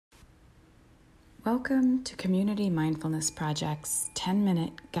Welcome to Community Mindfulness Project's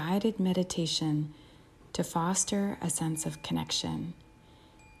 10-minute guided meditation to foster a sense of connection.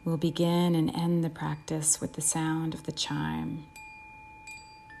 We'll begin and end the practice with the sound of the chime.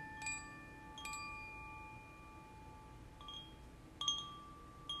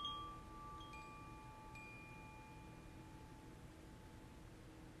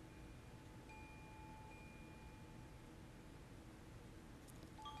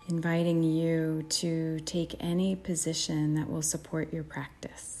 Inviting you to take any position that will support your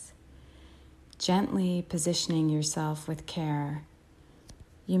practice. Gently positioning yourself with care.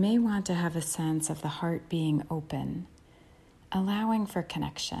 You may want to have a sense of the heart being open, allowing for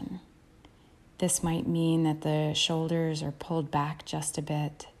connection. This might mean that the shoulders are pulled back just a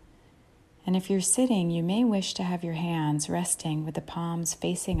bit. And if you're sitting, you may wish to have your hands resting with the palms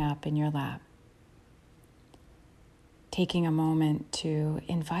facing up in your lap. Taking a moment to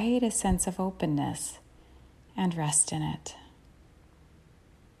invite a sense of openness and rest in it.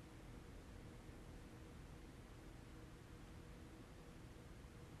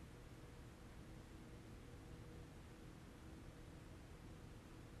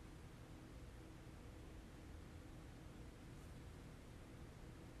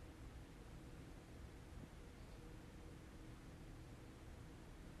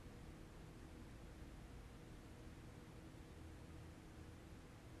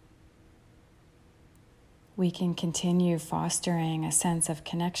 We can continue fostering a sense of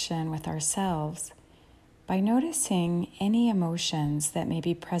connection with ourselves by noticing any emotions that may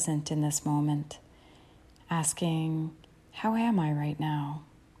be present in this moment, asking, "How am I right now?"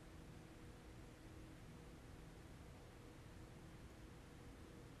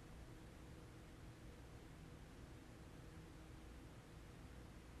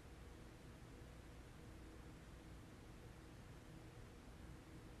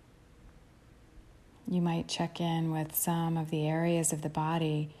 You might check in with some of the areas of the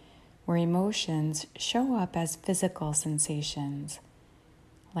body where emotions show up as physical sensations,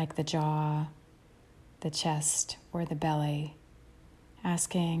 like the jaw, the chest, or the belly,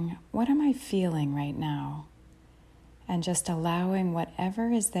 asking, "What am I feeling right now?" And just allowing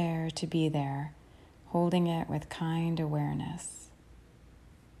whatever is there to be there, holding it with kind awareness.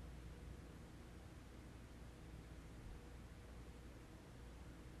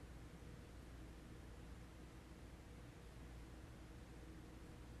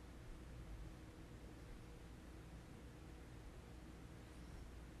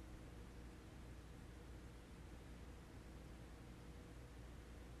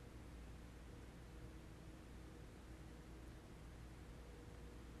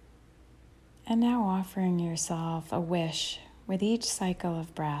 And now offering yourself a wish with each cycle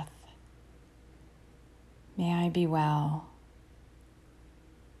of breath. May I be well.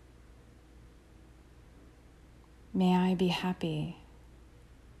 May I be happy.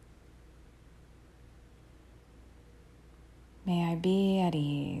 May I be at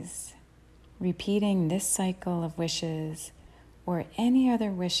ease. Repeating this cycle of wishes or any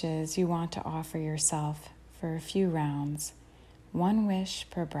other wishes you want to offer yourself for a few rounds, one wish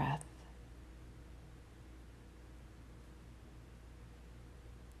per breath.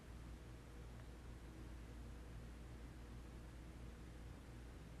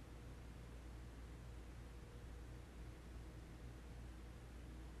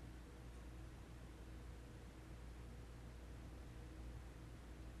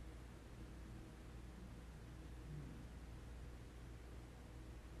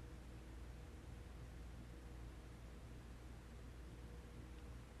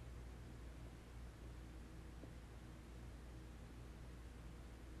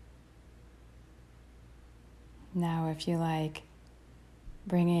 Now, if you like,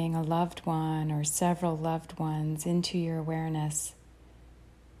 bringing a loved one or several loved ones into your awareness,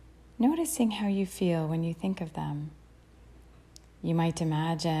 noticing how you feel when you think of them. You might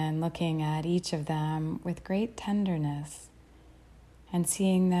imagine looking at each of them with great tenderness and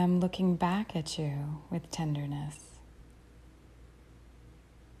seeing them looking back at you with tenderness.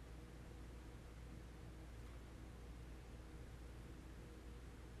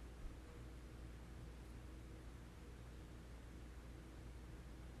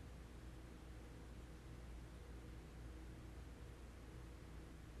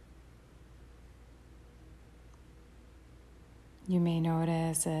 You may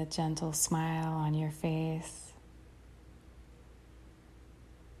notice a gentle smile on your face.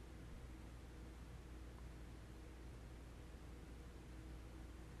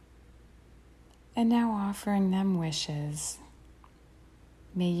 And now offering them wishes.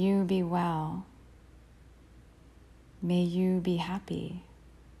 May you be well. May you be happy.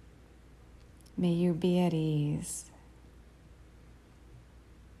 May you be at ease.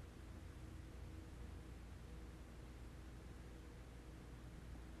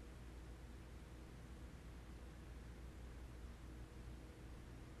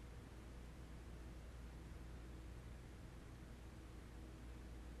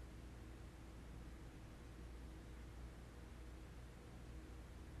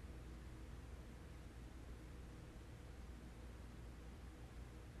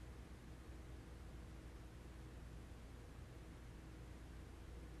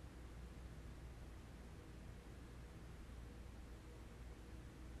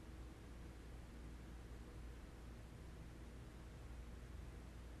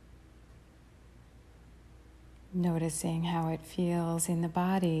 Noticing how it feels in the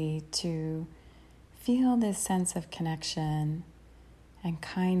body to feel this sense of connection and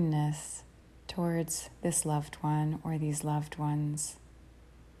kindness towards this loved one or these loved ones.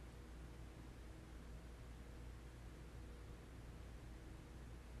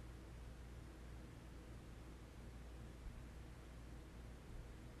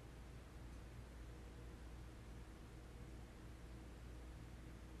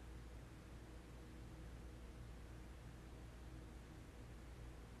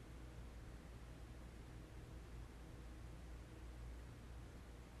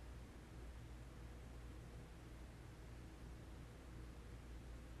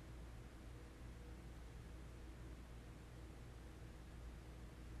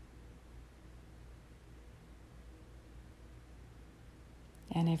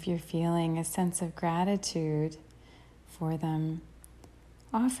 And if you're feeling a sense of gratitude for them,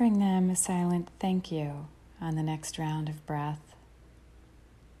 offering them a silent thank you on the next round of breath.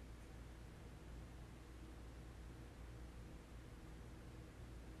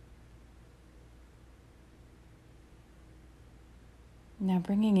 Now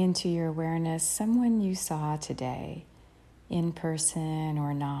bringing into your awareness someone you saw today, in person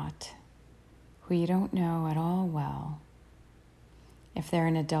or not, who you don't know at all well. If they're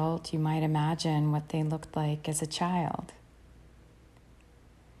an adult, you might imagine what they looked like as a child.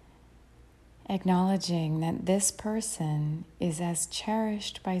 Acknowledging that this person is as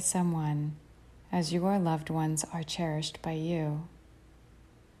cherished by someone as your loved ones are cherished by you.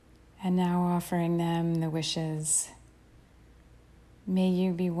 And now offering them the wishes, may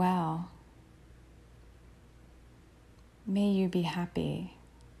you be well, may you be happy,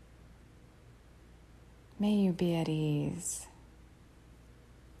 may you be at ease.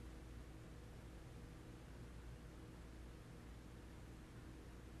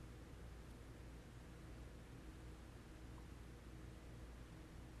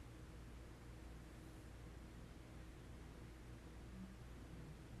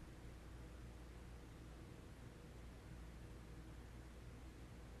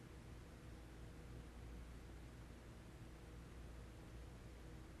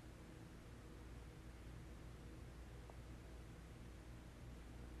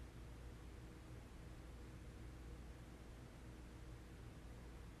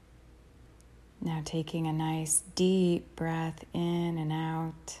 Now taking a nice deep breath in and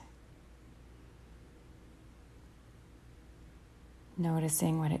out.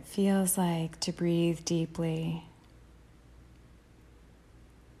 Noticing what it feels like to breathe deeply.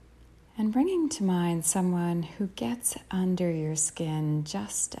 And bringing to mind someone who gets under your skin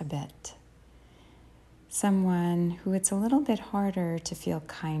just a bit. Someone who it's a little bit harder to feel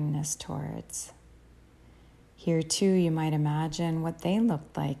kindness towards. Here too you might imagine what they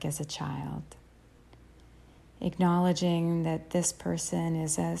looked like as a child. Acknowledging that this person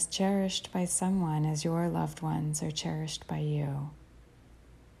is as cherished by someone as your loved ones are cherished by you.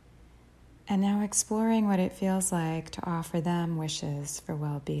 And now exploring what it feels like to offer them wishes for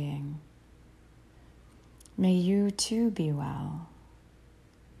well-being. May you too be well.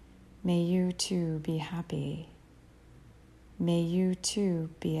 May you too be happy. May you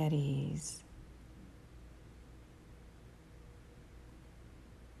too be at ease.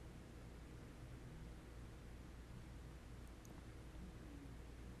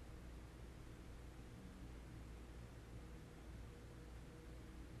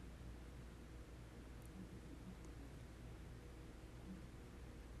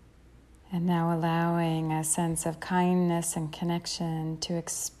 And now allowing a sense of kindness and connection to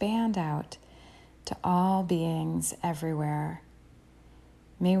expand out to all beings everywhere.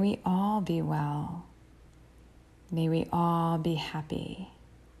 May we all be well. May we all be happy.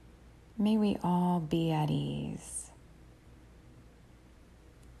 May we all be at ease.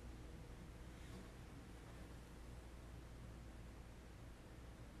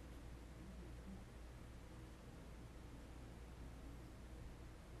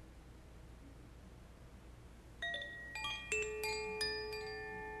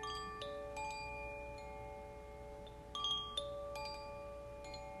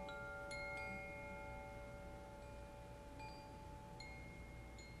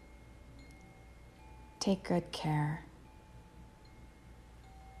 Take good care.